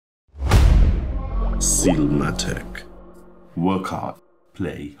Sealmatic. Work hard,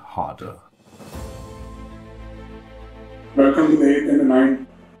 play harder. Welcome to the 8th and the 9th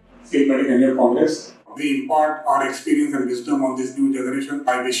Sealmatic Annual Congress. We impart our experience and wisdom on this new generation.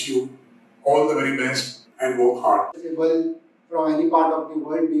 I wish you all the very best and work hard. From any part of the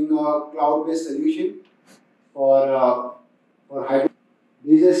world, being a cloud-based solution for hybrid.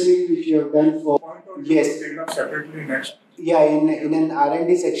 These are seals which you have done for Take them separately next. Yeah, in an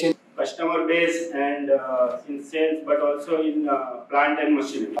R&D section. Customer base and in sales, but also in plant and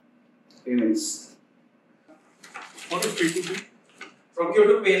machinery. Payments. What is P2P? Procure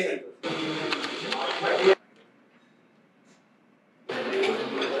to pay cycle.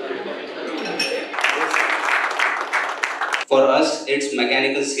 For us, it's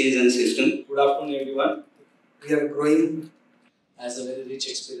mechanical seals and system. Good afternoon, everyone. We are growing. Has a very rich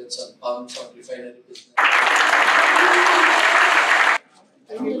experience on pumps, on refinery business.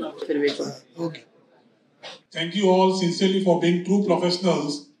 Okay. Thank you all sincerely for being true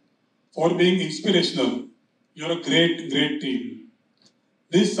professionals, for being inspirational. You're a great team.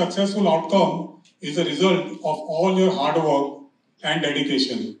 This successful outcome is a result of all your hard work and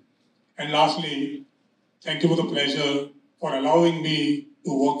dedication. And lastly, thank you for the pleasure for allowing me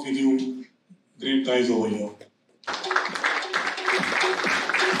to work with you great guys over here.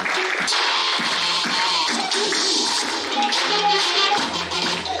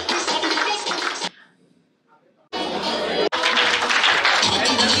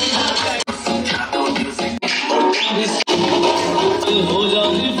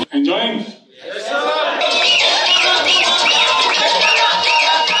 Enjoying? Yes, sir.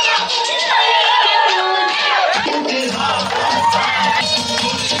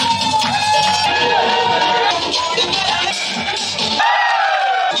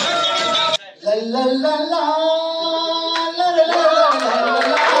 La la la la la la la.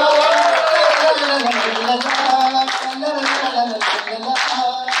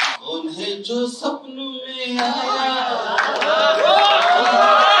 उन्हें जो सपनों में आया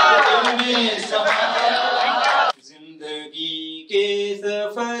जिंदगी के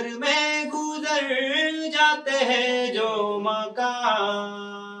सफर में गुजर जाते हैं जो मकान।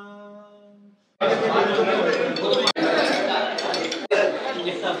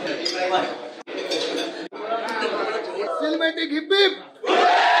 Sealmatic hip hip.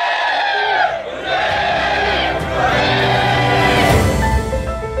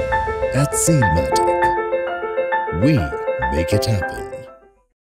 At Sealmatic, we make it happen.